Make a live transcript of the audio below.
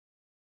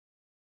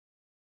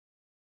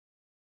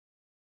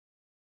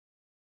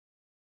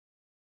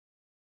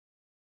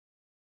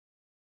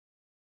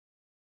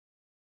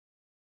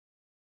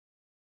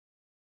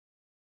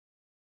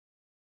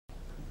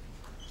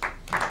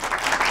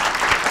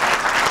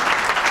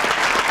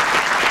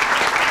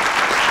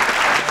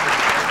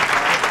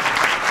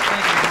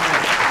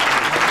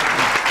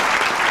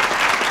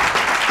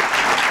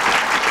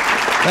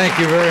Thank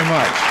you very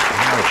much.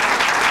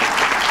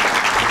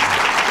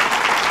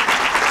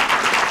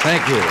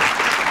 Thank you.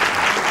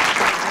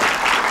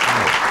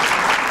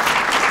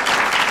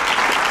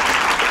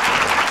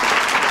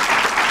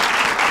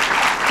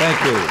 Thank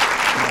you.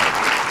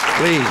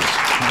 Please.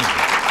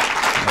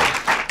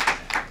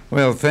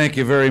 Well, thank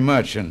you very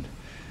much. And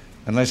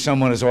unless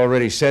someone has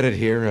already said it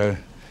here,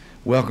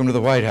 welcome to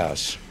the White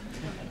House.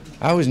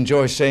 I always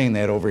enjoy saying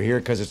that over here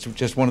because it's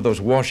just one of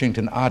those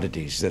Washington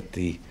oddities that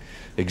the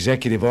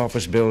Executive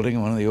Office building,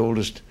 one of the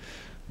oldest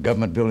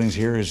government buildings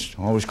here, is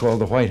always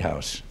called the White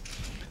House.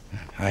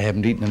 I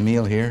haven't eaten a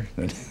meal here.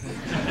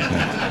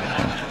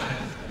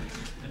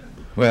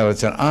 Well,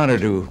 it's an honor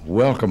to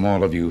welcome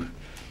all of you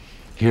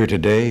here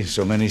today,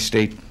 so many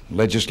state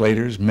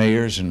legislators,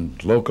 mayors,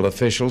 and local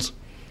officials.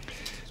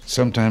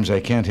 Sometimes I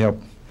can't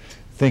help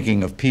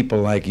thinking of people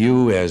like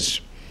you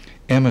as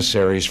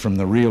emissaries from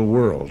the real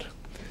world,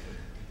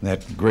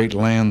 that great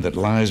land that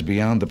lies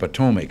beyond the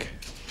Potomac,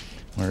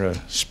 where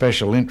a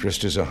special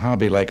interest is a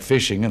hobby like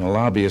fishing and a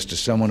lobbyist is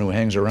someone who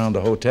hangs around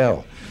a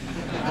hotel.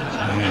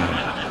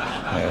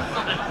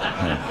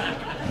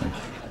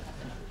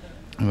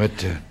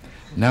 But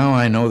now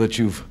I know that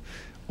you've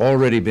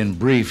already been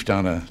briefed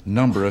on a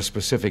number of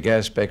specific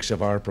aspects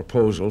of our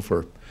proposal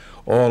for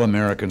all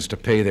Americans to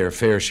pay their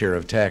fair share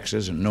of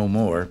taxes and no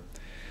more.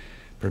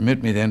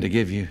 Permit me then to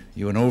give you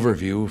an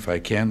overview, if I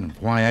can,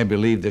 of why I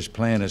believe this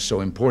plan is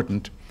so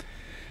important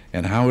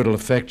and how it'll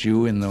affect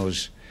you in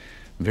those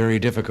very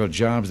difficult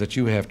jobs that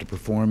you have to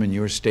perform in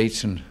your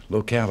states and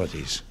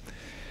localities.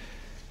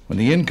 When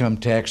the income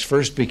tax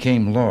first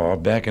became law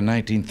back in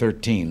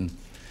 1913,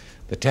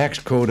 the tax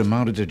code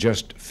amounted to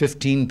just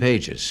 15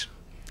 pages.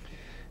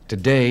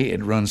 Today,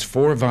 it runs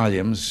 4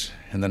 volumes,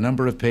 and the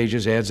number of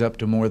pages adds up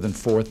to more than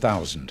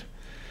 4,000.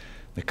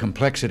 The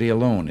complexity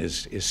alone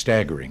is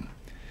staggering.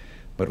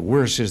 But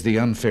worse is the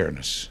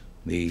unfairness,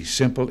 the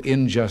simple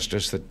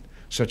injustice that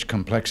such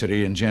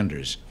complexity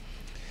engenders.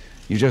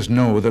 You just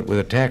know that with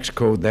a tax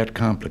code that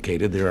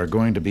complicated, there are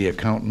going to be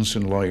accountants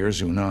and lawyers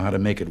who know how to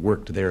make it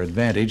work to their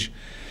advantage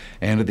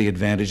and to the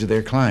advantage of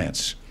their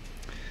clients.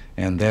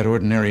 And that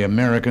ordinary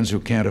Americans who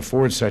can't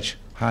afford such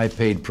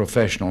high-paid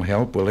professional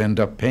help will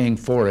end up paying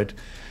for it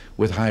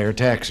with higher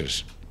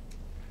taxes.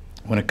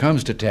 When it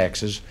comes to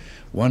taxes,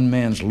 one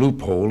man's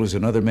loophole is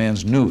another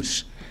man's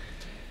noose.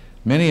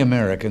 Many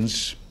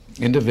Americans,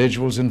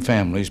 individuals and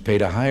families,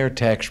 paid a higher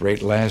tax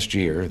rate last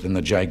year than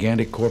the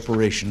gigantic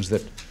corporations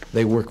that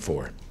they work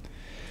for.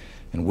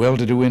 And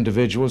well-to-do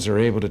individuals are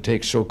able to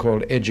take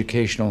so-called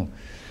educational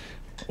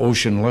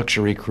ocean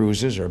luxury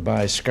cruises or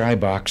buy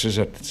skyboxes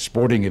at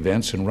sporting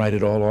events and write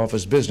it all off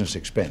as business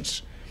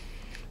expense.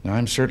 Now,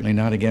 I'm certainly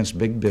not against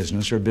big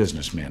business or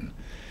businessmen.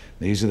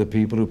 These are the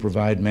people who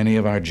provide many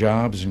of our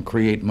jobs and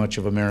create much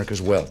of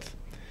America's wealth.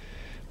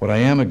 What I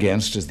am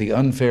against is the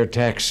unfair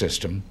tax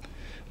system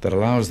that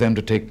allows them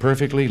to take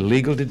perfectly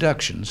legal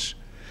deductions,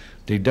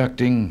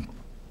 deductions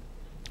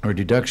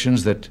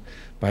that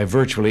by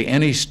virtually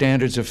any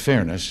standards of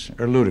fairness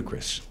are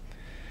ludicrous.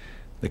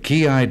 The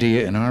key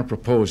idea in our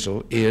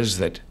proposal is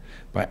that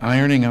by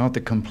ironing out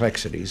the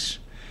complexities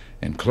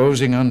and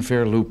closing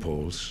unfair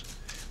loopholes,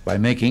 by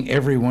making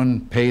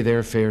everyone pay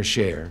their fair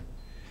share,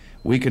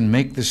 we can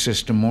make the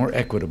system more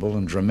equitable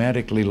and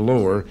dramatically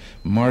lower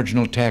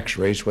marginal tax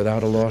rates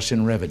without a loss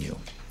in revenue.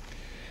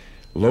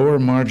 Lower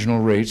marginal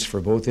rates for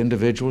both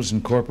individuals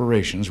and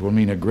corporations will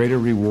mean a greater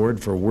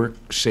reward for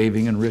work,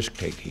 saving, and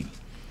risk-taking,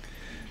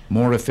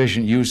 more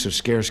efficient use of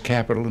scarce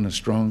capital, and a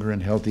stronger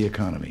and healthy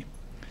economy.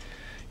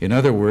 In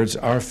other words,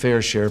 our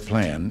fair share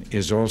plan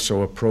is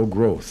also a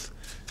pro-growth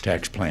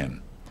tax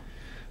plan.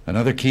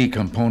 Another key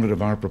component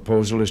of our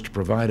proposal is to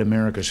provide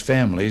America's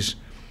families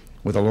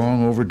with a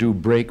long overdue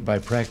break by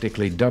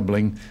practically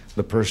doubling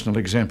the personal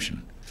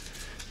exemption.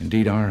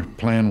 Indeed, our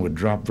plan would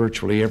drop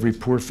virtually every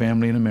poor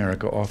family in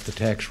America off the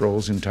tax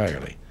rolls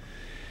entirely.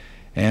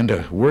 And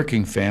a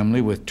working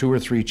family with 2 or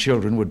 3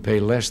 children would pay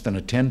less than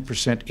a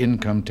 10%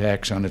 income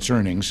tax on its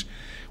earnings,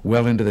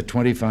 well into the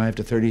 $25,000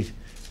 to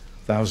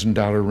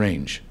 $30,000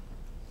 range.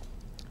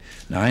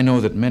 Now, I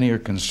know that many are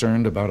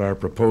concerned about our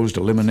proposed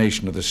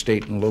elimination of the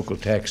state and local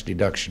tax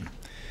deduction.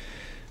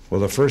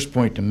 Well, the first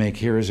point to make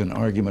here is an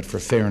argument for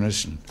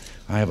fairness, and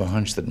I have a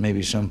hunch that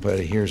maybe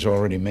somebody here has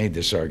already made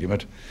this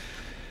argument,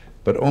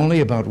 but only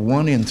about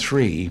 1 in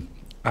 3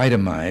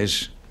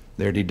 itemize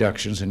their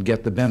deductions and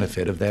get the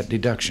benefit of that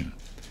deduction.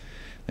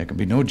 There can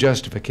be no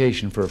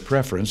justification for a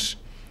preference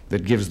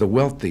that gives the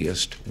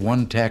wealthiest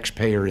 1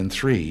 taxpayer in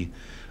 3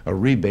 a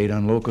rebate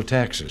on local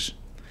taxes,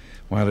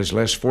 while his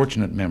less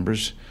fortunate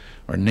members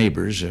or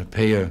neighbors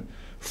pay a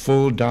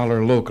full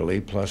dollar locally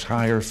plus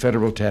higher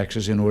federal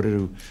taxes in order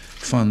to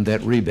fund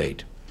that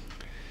rebate.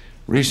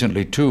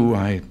 Recently, too,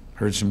 I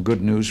heard some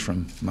good news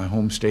from my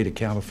home state of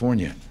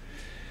California.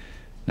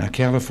 Now,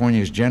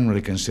 California is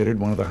generally considered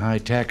one of the high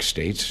tax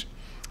states,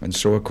 and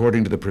so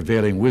according to the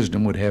prevailing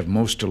wisdom would have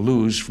most to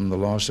lose from the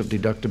loss of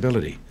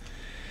deductibility.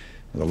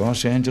 The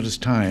Los Angeles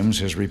Times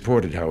has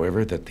reported,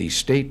 however, that the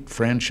State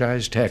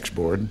Franchise Tax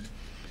Board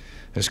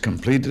has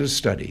completed a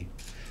study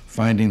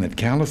finding that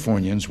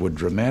Californians would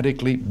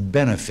dramatically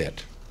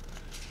benefit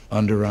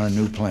under our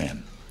new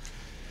plan.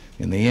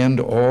 In the end,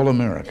 all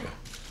America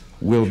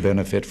will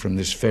benefit from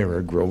this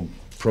fairer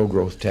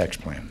pro-growth tax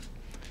plan.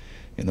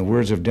 In the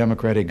words of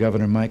Democratic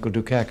Governor Michael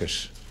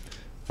Dukakis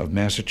of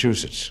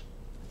Massachusetts,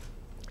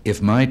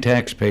 if my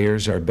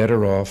taxpayers are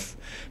better off,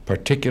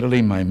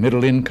 particularly my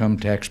middle-income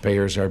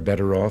taxpayers are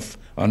better off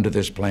under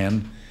this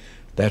plan,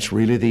 that's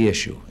really the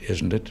issue,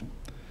 isn't it?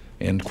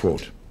 End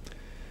quote.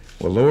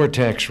 Well, lower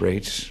tax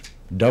rates,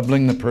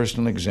 doubling the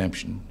personal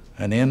exemption,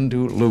 an end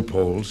to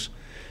loopholes,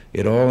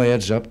 it all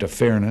adds up to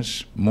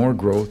fairness, more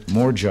growth,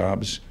 more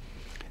jobs,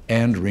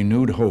 and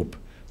renewed hope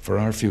for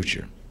our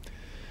future.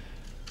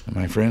 And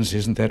my friends,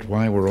 isn't that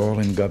why we're all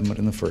in government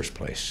in the first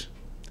place?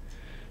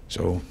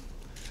 So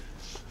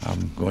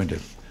I'm going to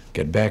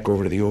get back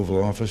over to the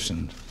Oval Office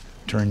and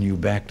turn you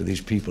back to these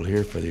people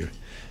here for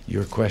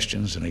your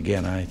questions. And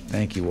again, I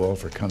thank you all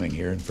for coming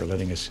here and for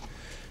letting us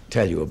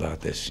tell you about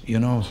this. You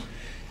know,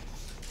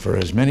 for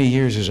as many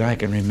years as I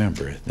can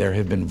remember, there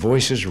have been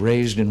voices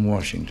raised in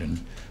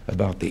Washington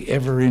about the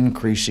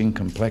ever-increasing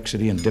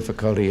complexity and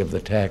difficulty of the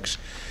tax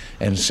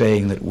and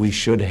saying that we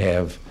should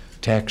have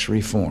tax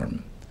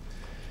reform.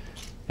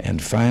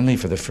 And finally,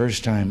 for the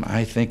first time,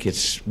 I think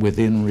it's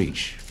within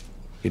reach.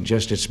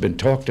 It's been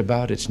talked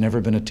about, it's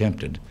never been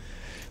attempted.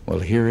 Well,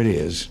 here it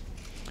is,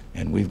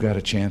 and we've got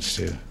a chance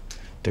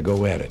to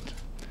go at it.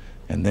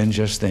 And then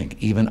just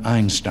think, even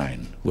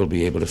Einstein will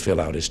be able to fill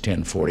out his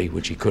 1040,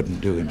 which he couldn't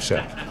do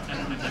himself.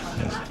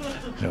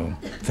 Yes. So,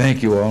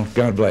 thank you all.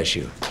 God bless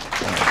you.